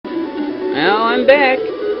Well, I'm back.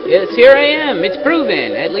 Yes, here I am. It's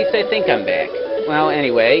proven. At least I think I'm back. Well,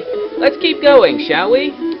 anyway, let's keep going, shall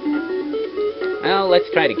we? Well, let's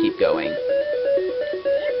try to keep going.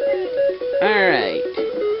 Alright.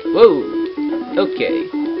 Whoa. Okay.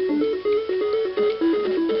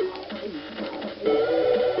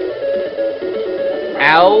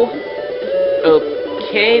 Ow.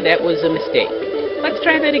 Okay, that was a mistake. Let's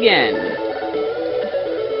try that again.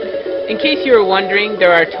 In case you were wondering,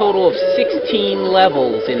 there are a total of 16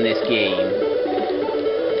 levels in this game.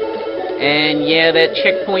 And yeah, that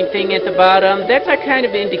checkpoint thing at the bottom, that's a kind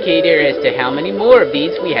of indicator as to how many more of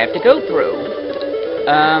these we have to go through.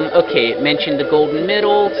 Okay, it mentioned the golden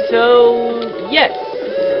middle, so yes.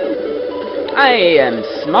 I am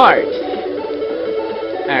smart.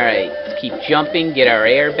 Alright, let's keep jumping, get our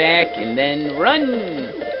air back, and then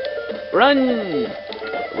run! Run!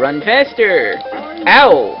 Run faster!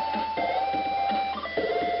 Ow!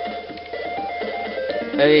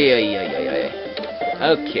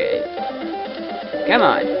 Okay. Come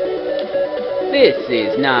on. This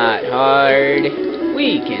is not hard.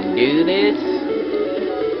 We can do this.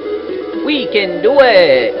 We can do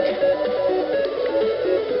it!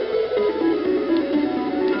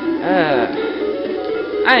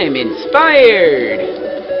 I'm inspired!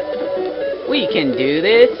 We can do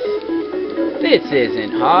this. This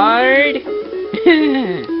isn't hard.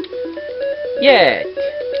 Yet.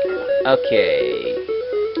 Okay.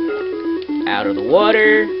 Out of the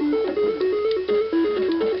water.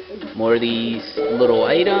 More of these little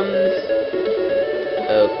items.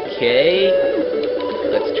 Okay.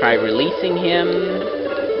 Let's try releasing him.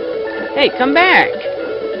 Hey, come back!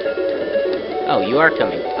 Oh, you are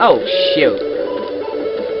coming. Oh, shoot.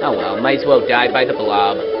 Oh well, might as well die by the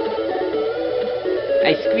blob.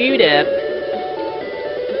 I screwed up.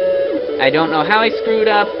 I don't know how I screwed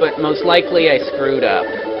up, but most likely I screwed up.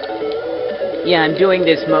 Yeah, I'm doing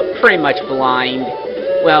this pretty much blind.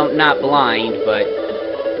 Well, not blind, but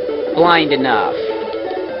blind enough.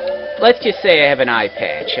 Let's just say I have an eye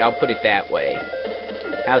patch. I'll put it that way.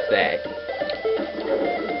 How's that?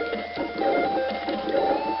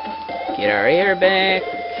 Get our air back.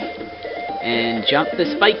 And jump the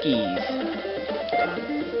spikies.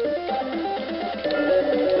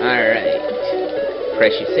 Alright.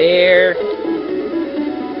 Precious air.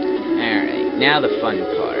 Alright, now the fun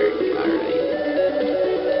part. Alright.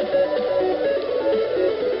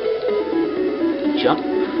 Jump.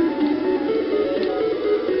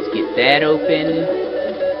 Let's get that open.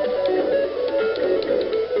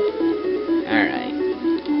 Alright.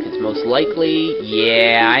 Because most likely...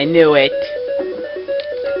 Yeah, I knew it.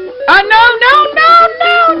 Oh, no!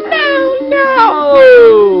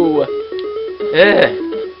 Ugh.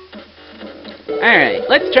 Alright,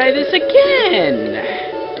 let's try this again.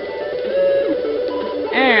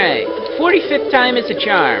 Alright, 45th time is a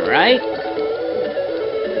charm, right?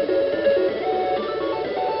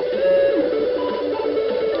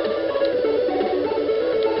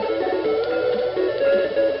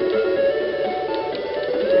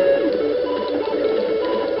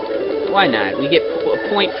 Why not? We get a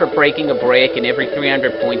point for breaking a brick, and every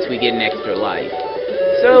 300 points we get an extra life.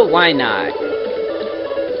 So, why not?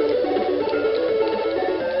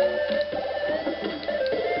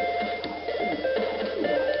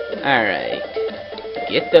 Alright.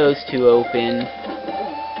 Get those two open.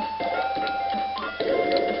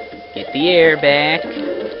 Get the air back.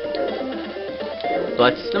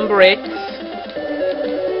 Bust some bricks.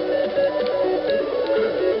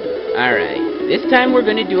 Alright. This time we're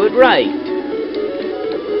gonna do it right.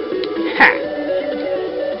 Ha!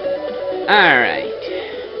 Alright.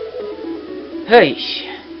 Heish.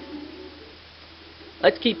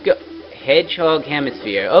 Let's keep go- Hedgehog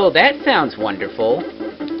Hemisphere. Oh, that sounds wonderful.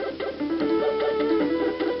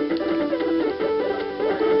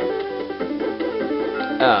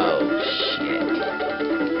 Oh,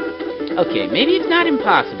 shit. Okay, maybe it's not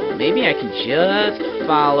impossible. Maybe I can just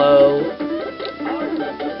follow...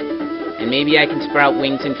 And maybe I can sprout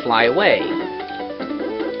wings and fly away.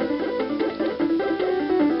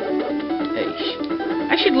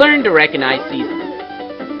 I should learn to recognize these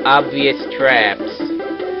obvious traps.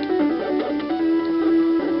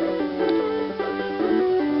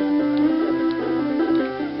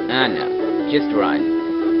 Ah, no. Just run.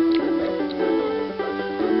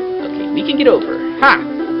 Okay, we can get over. Ha!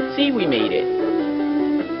 See, we made it.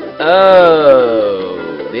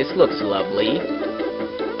 Oh, this looks lovely.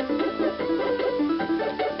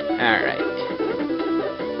 Alright.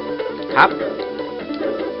 Hop.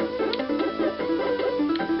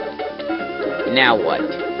 Now what?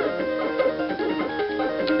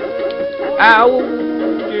 Ow!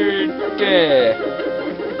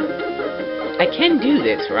 I can do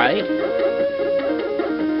this, right?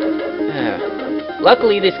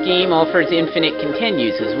 Luckily, this game offers infinite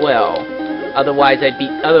continues as well. Otherwise,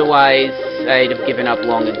 I'd have given up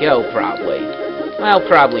long ago, probably. Well,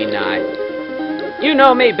 probably not. You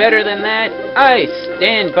know me better than that. I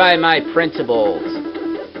stand by my principles.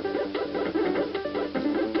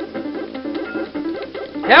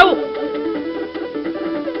 Help!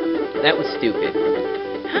 That was stupid.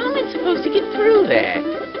 How am I supposed to get through that?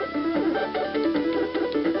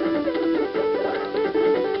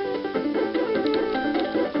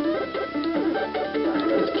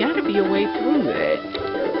 There's gotta be a way through that.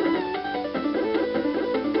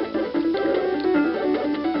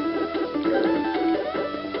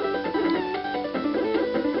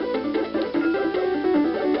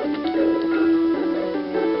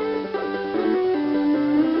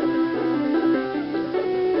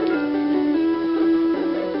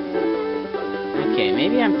 Okay,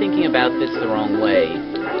 maybe I'm thinking about this the wrong way.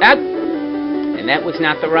 Ah! And that was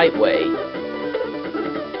not the right way.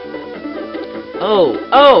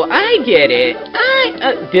 Oh, I get it.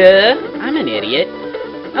 Duh, I'm an idiot.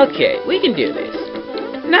 Okay, we can do this.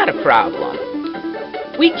 Not a problem.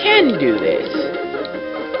 We can do this.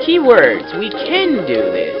 Keywords, we can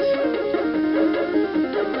do this.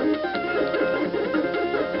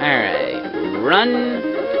 Alright, run.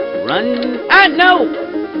 Ah, no!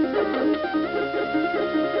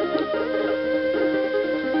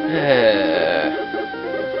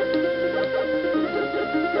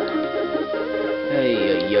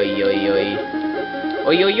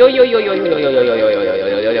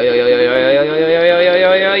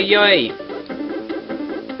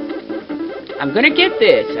 I'm gonna get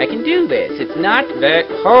this. I can do this. It's not that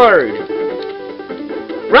hard.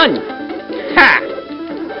 Run! Ha!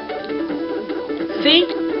 See?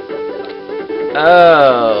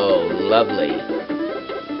 Oh, lovely.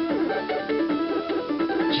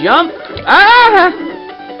 Jump! Ah!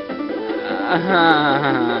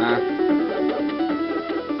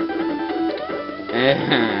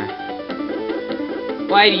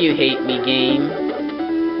 Why do you hate me, game?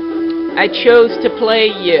 I chose to play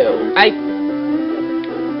you.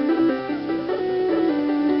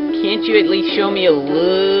 Can't you at least show me a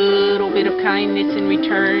little bit of kindness in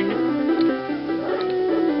return?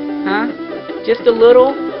 Huh? Just a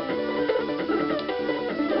little?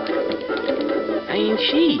 I mean,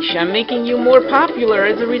 sheesh, I'm making you more popular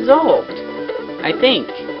as a result. I think.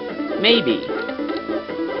 Maybe.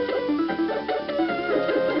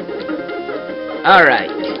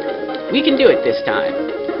 Alright. We can do it this time.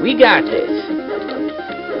 We got this.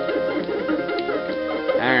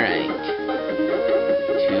 Alright.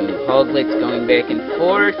 Two hoglets going back and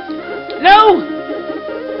forth. No!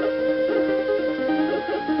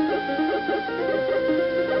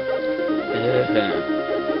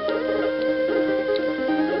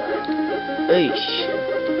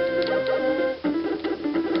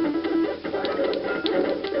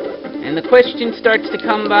 And the question starts to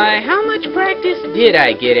come by, how much practice did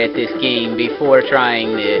I get at this game before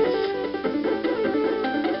trying this?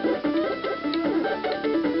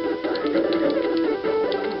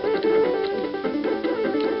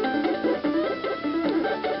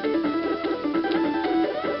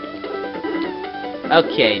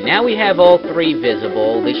 Okay, now we have all three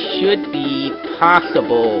visible. This should be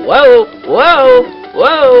possible. Whoa! Whoa!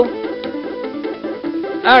 Whoa!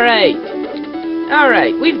 Alright.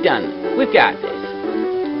 Alright, we've got this.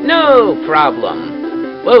 No problem.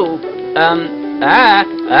 Whoa.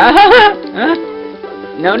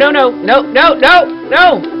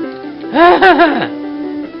 No.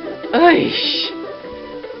 Aish.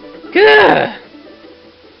 Gah.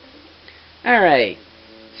 Alright.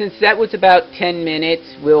 Since that was about 10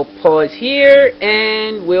 minutes, we'll pause here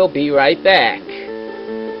and we'll be right back.